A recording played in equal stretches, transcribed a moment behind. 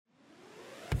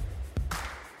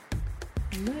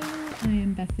Hello, I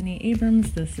am Bethany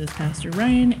Abrams. This is Pastor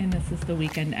Ryan, and this is the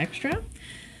Weekend Extra.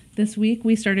 This week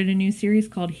we started a new series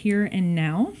called Here and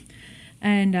Now.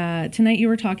 And tonight you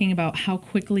were talking about how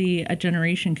quickly a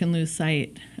generation can lose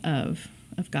sight of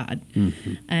God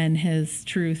and His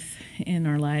truth in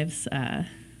our lives. I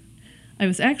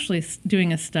was actually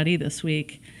doing a study this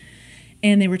week,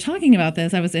 and they were talking about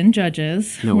this. I was in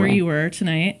Judges, where you were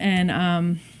tonight,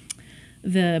 and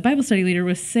the Bible study leader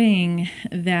was saying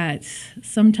that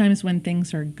sometimes when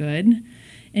things are good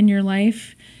in your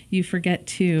life, you forget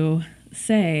to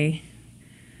say,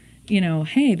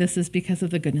 hey, this is because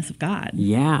of the goodness of God.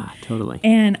 Yeah, totally.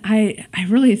 And I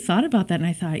really thought about that, and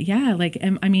I thought,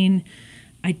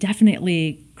 I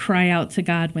definitely cry out to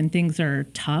God when things are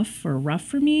tough or rough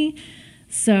for me.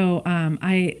 So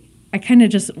I kind of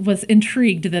just was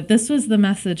intrigued that this was the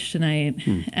message tonight,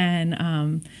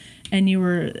 and you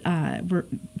were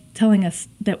telling us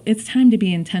that it's time to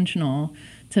be intentional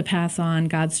to pass on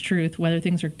God's truth, whether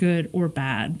things are good or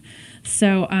bad.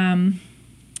 So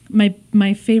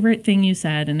my favorite thing you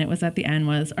said, and it was at the end,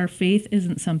 was our faith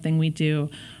isn't something we do.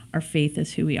 Our faith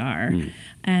is who we are.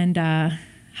 And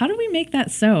how do we make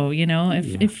that so?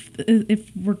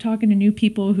 If we're talking to new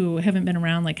people who haven't been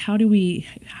around, like how do we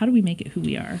make it who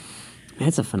we are?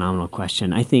 That's a phenomenal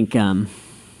question. I think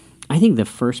the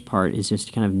first part is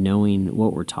just kind of knowing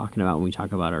what we're talking about when we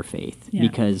talk about our faith,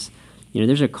 because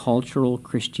there's a cultural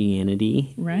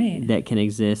Christianity that can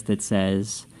exist that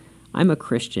says, I'm a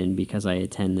Christian because I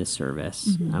attend this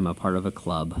service. I'm a part of a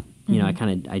club.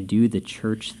 I do the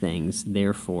church things,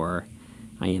 therefore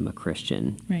I am a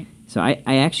Christian. Right. So I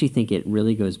actually think it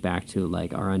really goes back to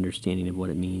like our understanding of what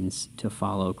it means to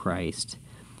follow Christ.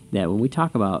 That when we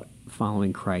talk about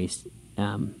following Christ,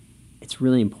 it's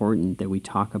really important that we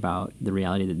talk about the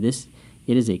reality that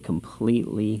it is a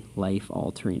completely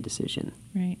life-altering decision.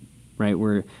 Right.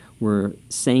 We're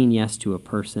saying yes to a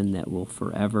person that will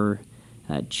forever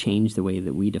change the way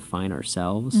that we define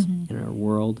ourselves in our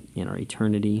world, in our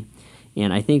eternity.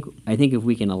 And I think if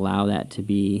we can allow that to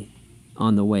be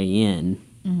on the way in,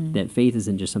 that faith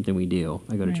isn't just something we do.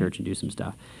 I go to church and do some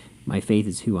stuff. My faith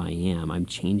is who I am. I'm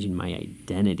changing my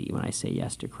identity when I say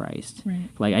yes to Christ. Right.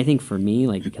 Like I think for me,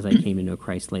 like because I came to know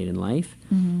Christ late in life,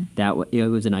 it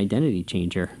was an identity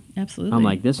changer. Absolutely. I'm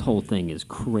like, this whole thing is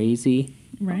crazy.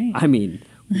 Right. I mean,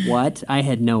 what? I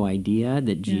had no idea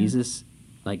that Jesus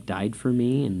like died for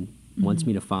me and wants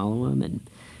me to follow him.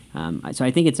 And so I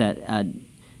think it's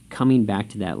coming back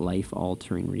to that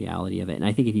life-altering reality of it. And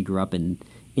I think if you grew up in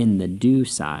the do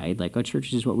side, like,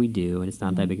 church is what we do, and it's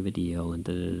not that big of a deal, and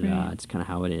it's kind of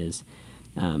how it is.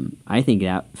 I think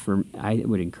that I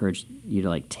would encourage you to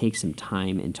like take some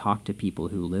time and talk to people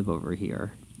who live over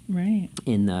here,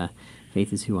 in the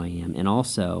faith is who I am, and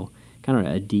also kind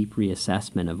of a deep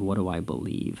reassessment of what do I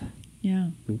believe. Yeah,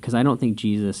 because I don't think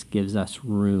Jesus gives us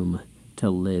room to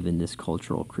live in this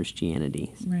cultural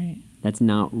Christianity. Right, that's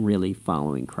not really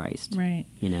following Christ. Right,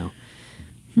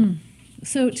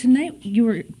 So tonight you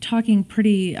were talking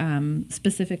pretty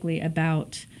specifically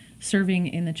about serving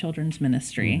in the children's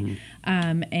ministry.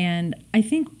 And I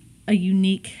think a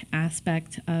unique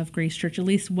aspect of Grace Church, at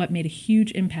least what made a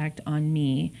huge impact on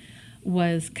me,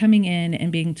 was coming in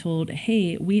and being told,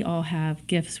 hey, we all have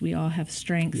gifts, we all have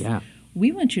strengths. Yeah.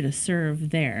 We want you to serve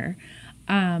there.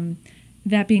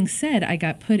 That being said, I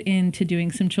got put into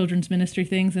doing some children's ministry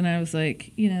things, and I was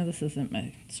like, this isn't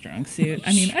my strong suit.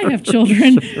 I mean, I have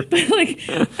children, but like,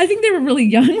 I think they were really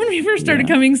young when we first started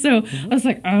coming, so I was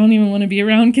like, I don't even want to be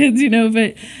around kids,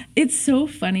 but it's so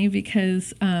funny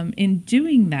because in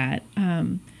doing that,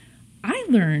 I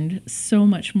learned so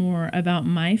much more about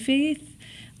my faith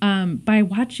by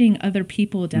watching other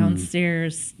people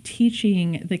downstairs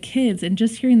teaching the kids and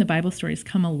just hearing the Bible stories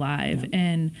come alive.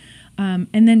 And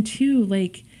then too,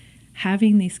 like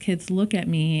having these kids look at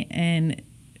me and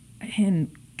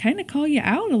kind of call you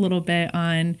out a little bit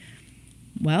on,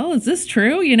 well, is this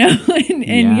true?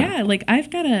 Like I've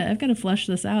got to flesh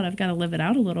this out. I've got to live it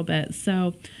out a little bit.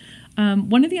 So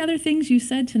one of the other things you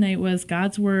said tonight was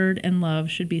God's word and love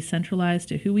should be centralized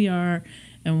to who we are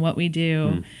and what we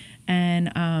do.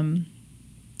 And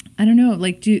I don't know,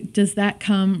 like, does that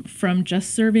come from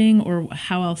just serving, or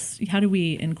how do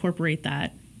we incorporate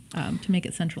that to make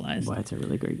it centralized? Well, that's a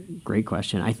really great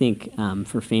question. I think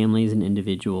for families and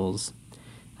individuals,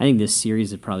 I think this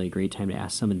series is probably a great time to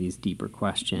ask some of these deeper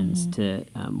questions.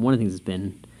 One of the things that's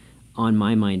been on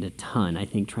my mind a ton, I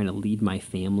think trying to lead my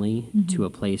family to a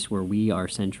place where we are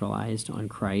centralized on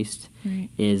Christ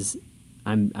is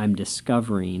I'm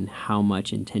discovering how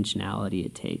much intentionality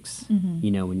it takes.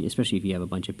 Especially if you have a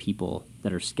bunch of people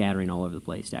that are scattering all over the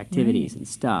place to activities and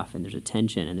stuff, and there's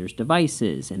attention and there's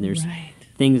devices and there's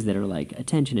things that are like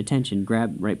attention,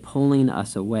 grab, right, pulling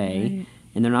us away, right.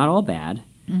 And they're not all bad.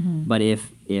 Mm-hmm. But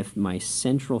if my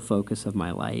central focus of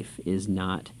my life is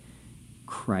not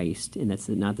Christ, and that's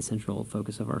not the central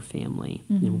focus of our family,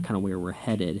 mm-hmm. and kind of where we're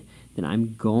headed, then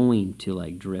I'm going to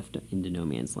like drift into no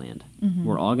man's land. Mm-hmm.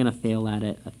 We're all going to fail at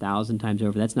it 1,000 times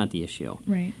over. That's not the issue.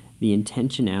 Right. The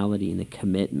intentionality and the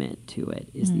commitment to it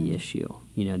is the issue.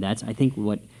 You know, that's, I think,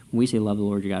 when we say love the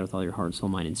Lord your God with all your heart, soul,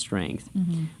 mind, and strength,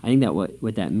 I think that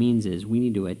what that means is we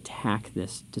need to attack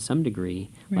this to some degree,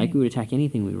 like we would attack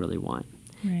anything we really want.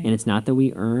 Right. And it's not that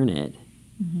we earn it,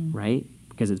 right?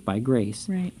 Because it's by grace,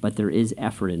 but there is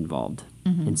effort involved.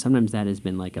 And sometimes that has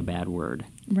been like a bad word.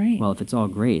 Right. Well, if it's all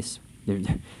grace,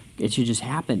 it should just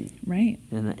happen. Right.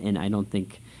 And I don't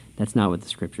think that's not what the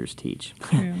scriptures teach.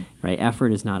 True. Right?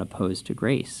 Effort is not opposed to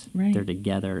grace. Right. They're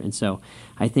together. And so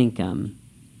I think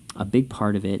a big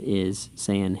part of it is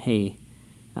saying, hey,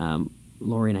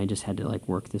 Lori and I just had to like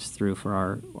work this through for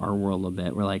our world a little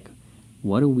bit. We're like,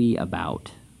 what are we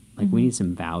about? Like we need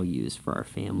some values for our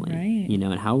family, right. You know,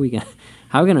 and how are we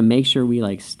gonna make sure we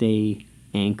like stay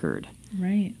anchored,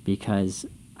 right? Because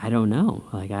I don't know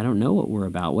what we're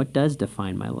about. What does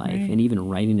define my life? Right. And even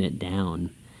writing it down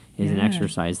is an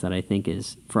exercise that I think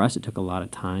is, for us, it took a lot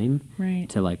of time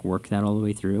to like work that all the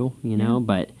way through, you know,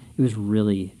 but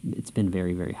it's been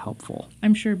very, very helpful.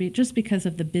 I'm sure just because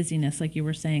of the busyness, like you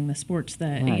were saying, the sports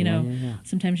that,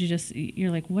 sometimes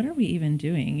you're like, what are we even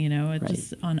doing? You know, it's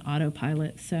just on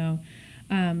autopilot. So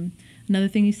another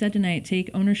thing you said tonight,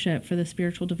 take ownership for the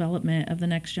spiritual development of the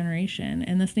next generation.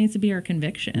 And this needs to be our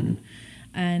conviction.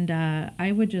 And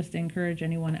I would just encourage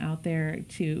anyone out there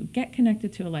to get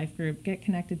connected to a life group, get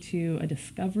connected to a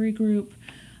discovery group.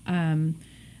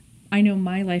 I know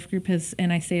my life group has,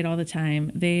 and I say it all the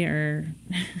time, they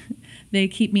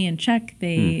keep me in check.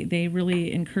 They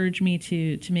really encourage me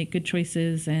to make good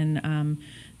choices and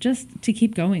just to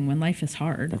keep going when life is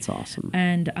hard. That's awesome.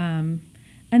 And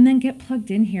then get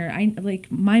plugged in here. I like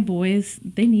my boys,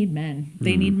 they need men.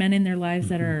 They need men in their lives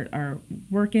that are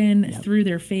working through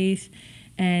their faith.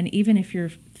 And even if you're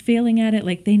failing at it,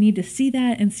 like they need to see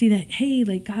that, hey,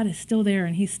 like God is still there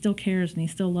and he still cares and he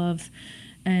still loves.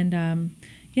 And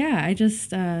I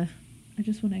just want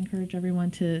to encourage everyone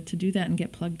to do that and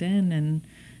get plugged in. And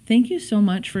thank you so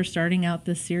much for starting out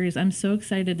this series. I'm so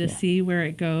excited to see where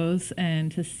it goes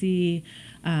and to see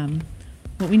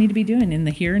what we need to be doing in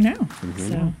the here and now.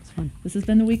 So this has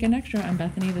been the Weekend Extra. I'm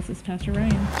Bethany. This is Pastor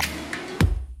Ryan.